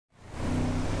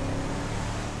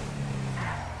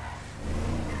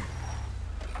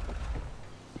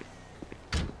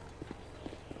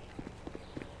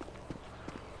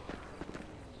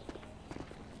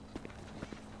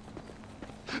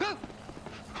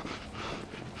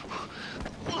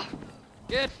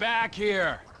Get back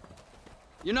here!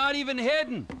 You're not even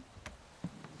hidden!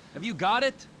 Have you got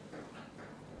it?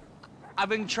 I've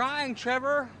been trying,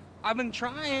 Trevor. I've been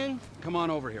trying. Come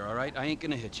on over here, all right? I ain't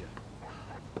gonna hit you.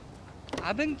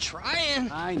 I've been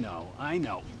trying. I know, I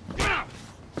know.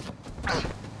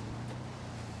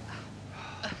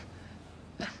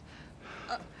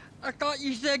 I thought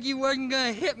you said you wasn't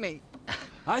gonna hit me.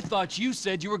 I thought you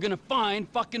said you were gonna find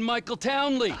fucking Michael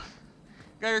Townley.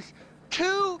 There's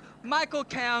 2 Michael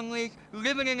Townleys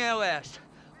living in LS.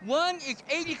 One is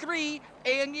 83,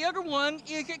 and the other one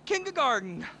is at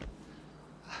kindergarten.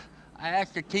 I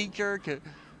asked the teacher to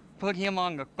put him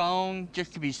on the phone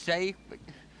just to be safe, but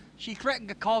she threatened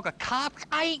to call the cops.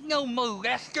 I ain't no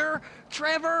molester,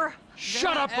 Trevor.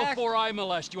 Shut up before I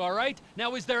molest you, all right?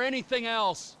 Now, is there anything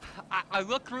else? I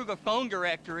looked through the phone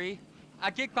directory.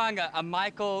 I did find a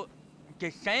Michael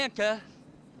DeSanta,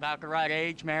 about the right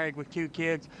age, married with 2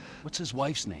 kids. What's his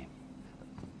wife's name?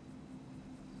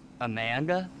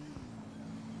 Amanda?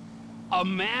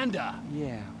 Amanda?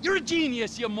 Yeah. You're a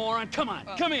genius, you moron. Come on,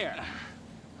 come here.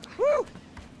 Woo!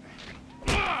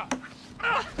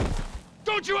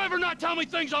 Don't you ever not tell me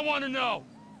things I want to know!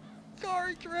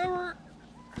 Sorry, Trevor.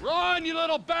 Run, you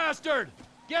little bastard!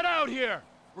 Get out here!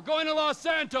 We're going to Los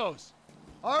Santos.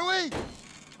 Are we?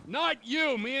 Not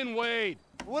you, me and Wade.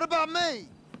 What about me?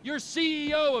 You're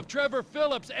CEO of Trevor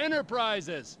Phillips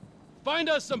Enterprises. Find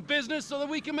us some business so that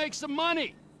we can make some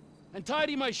money. And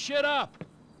tidy my shit up.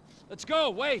 Let's go,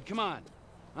 Wade, come on.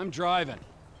 I'm driving.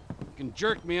 You can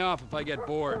jerk me off if I get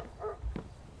bored.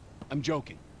 I'm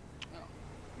joking.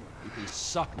 You can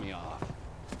suck me off.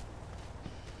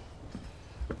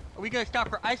 Are we gonna stop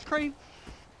for ice cream?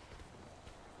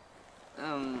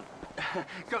 So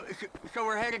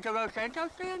we're headed to Los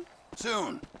Santos then?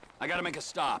 Soon. I gotta make a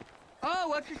stop. Oh,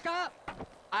 what's the stop?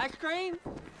 Ice cream?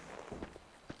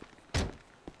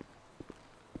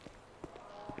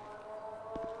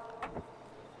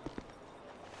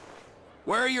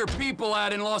 Where are your people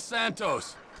at in Los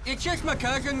Santos? It's just my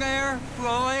cousin there,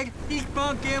 Floyd. He's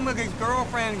bunked in with his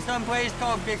girlfriend someplace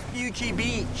called Vespucci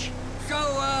Beach. So,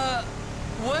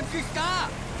 what's the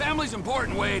stop? Family's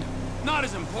important, Wade. Not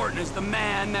as important as the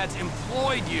man that's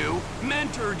employed you,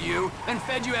 mentored you, and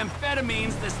fed you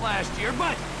amphetamines this last year,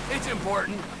 but it's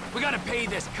important. We gotta pay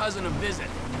this cousin a visit.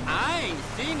 I ain't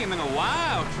seen him in a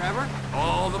while, Trevor.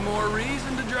 All the more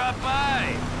reason to drop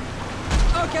by.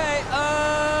 Okay,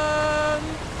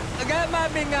 that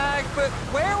might be nice, but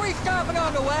where are we stopping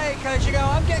on the way? Cause, you know,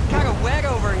 I'm getting kind of wet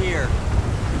over here.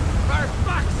 For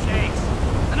fuck's sakes!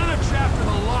 Another chapter of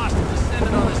the lost have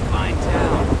descended on this fine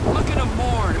town. Looking to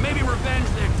mourn and maybe revenge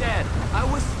their dead. I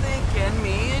was thinking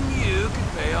me and you could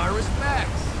pay our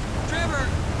respects. Trevor,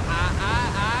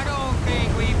 I don't think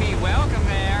we'd be welcome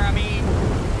there. I mean,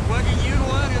 what do you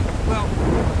want to, well,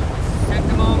 set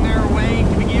them on their way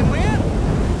to begin with?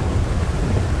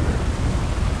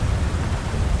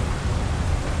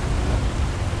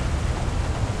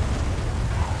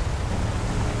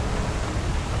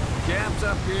 Camp's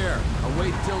up here. I'll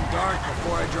wait till dark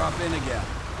before I drop in again.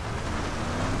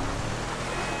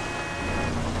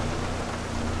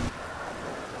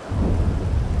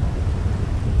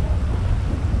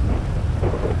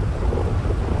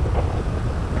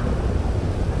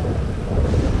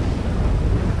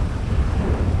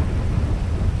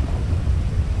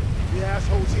 The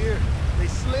assholes here, they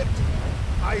slipped.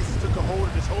 Ice took a hold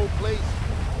of this whole place.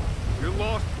 You're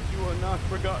lost, but you are not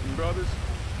forgotten, brothers.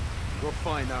 Go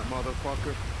find that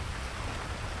motherfucker.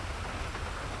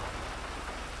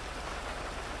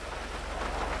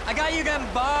 I got you them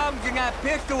bombs and that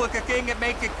pistol with the thing that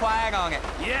makes it quiet on it.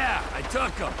 Yeah, I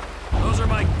took them. Those are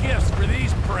my gifts for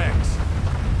these pricks.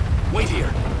 Wait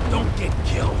here. Don't get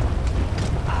killed.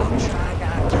 I'll try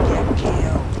not to get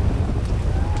killed.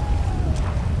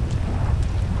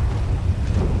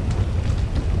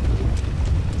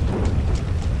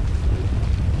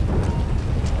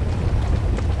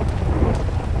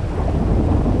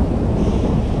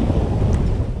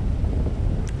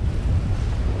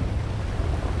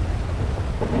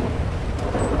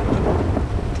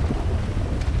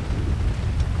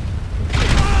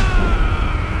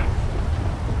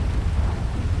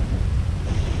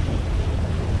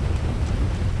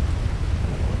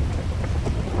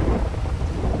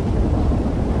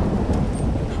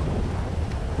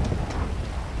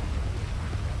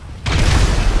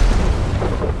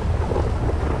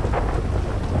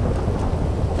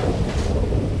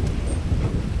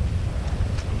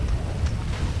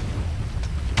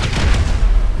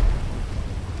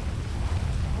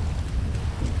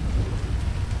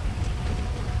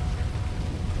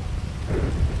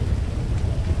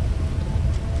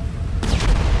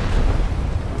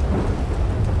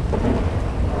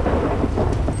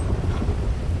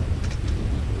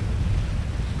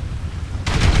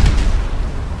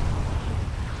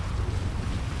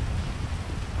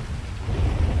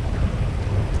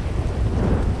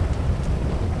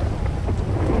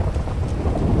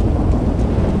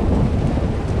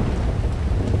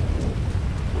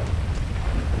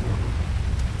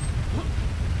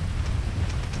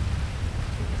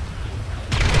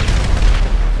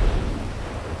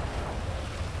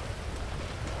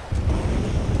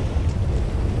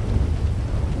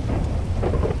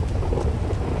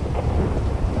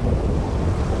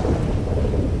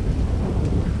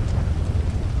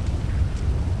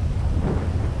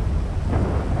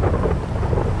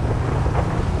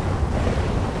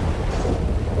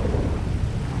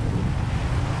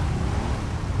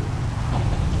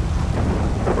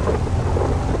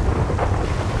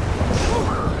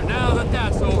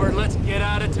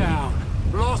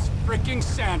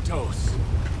 fucking Santos.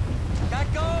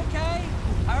 That go okay?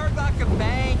 I heard lots of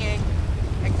banging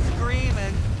and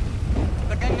screaming,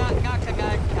 but then not the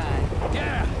nice kind.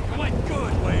 Yeah, it went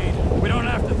good, Wade. We don't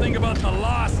have to think about the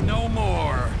loss no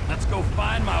more. Let's go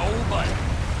find my old buddy.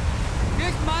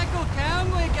 This Michael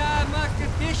Townley guy must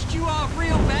have pissed you off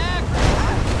real bad.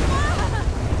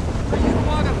 You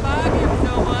want to find him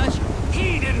so much.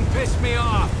 He didn't piss me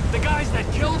off. The guys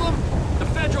that killed him, the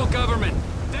federal government.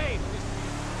 They...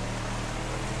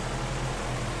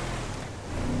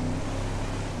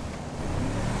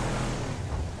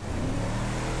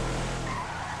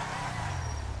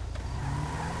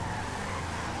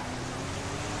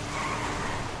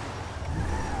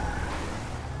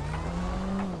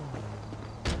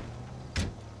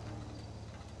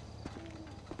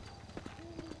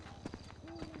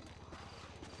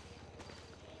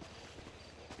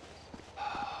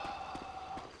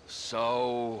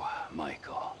 So,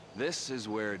 Michael, this is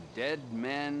where dead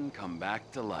men come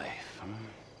back to life,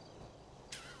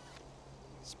 huh?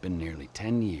 It's been nearly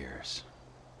 10 years.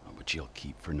 Oh, but you'll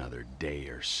keep for another day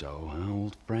or so, huh,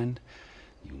 old friend?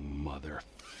 You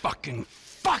motherfucking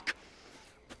fuck!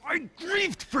 I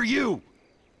grieved for you!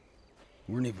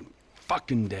 You weren't even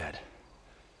fucking dead.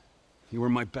 You were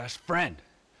my best friend.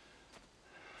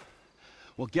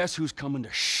 Well, guess who's coming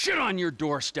to shit on your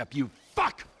doorstep, you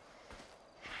fuck!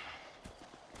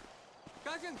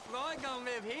 Cousin Floyd don't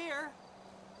live here.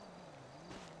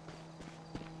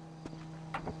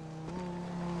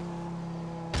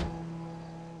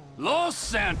 Los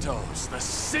Santos, the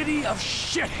city of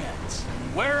shitheads.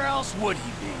 Where else would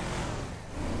he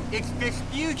be? It's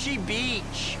Vespucci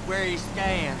Beach where he's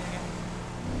staying.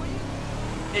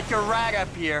 It's a right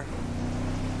up here.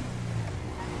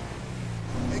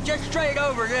 Just straight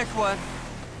over this one.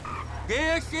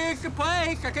 This is the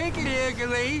place, I think it is at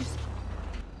least.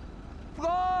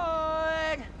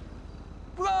 Floyd!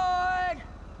 Floyd!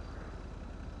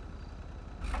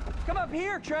 Come up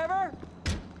here, Trevor!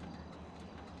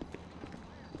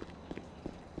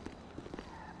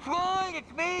 Floyd,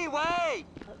 it's me, Wade!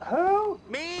 Who?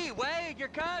 Me, Wade, your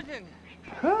cousin!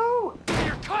 Who?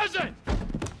 Your cousin!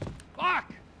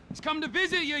 Fuck! He's come to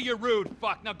visit you, you rude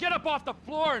fuck. Now get up off the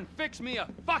floor and fix me a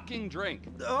fucking drink.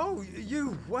 Oh,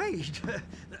 you, Wade.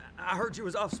 I heard you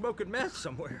was off smoking meth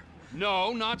somewhere.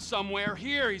 No, not somewhere.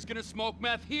 Here. He's gonna smoke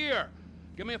meth here.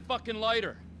 Give me a fucking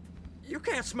lighter. You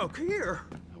can't smoke here.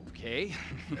 Okay.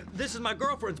 This is my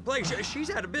girlfriend's place. She's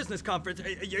at a business conference.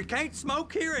 You can't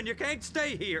smoke here and you can't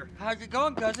stay here. How's it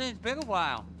going, cousin? It's been a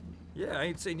while. Yeah, I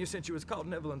ain't seen you since you was caught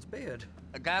in Evelyn's bed.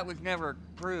 That was never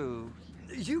proved.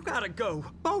 You gotta go,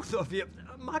 both of you.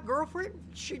 My girlfriend,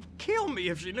 she'd kill me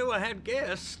if she knew I had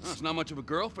guests. Well, it's not much of a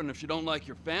girlfriend if you don't like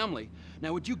your family.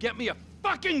 Now, would you get me a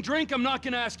fucking drink? I'm not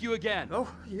gonna ask you again.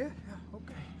 Oh, yeah,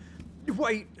 okay.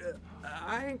 Wait,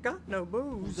 I ain't got no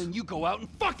booze. Then you go out and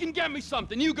fucking get me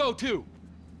something. You go too.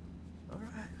 All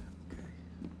right, okay.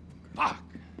 Fuck.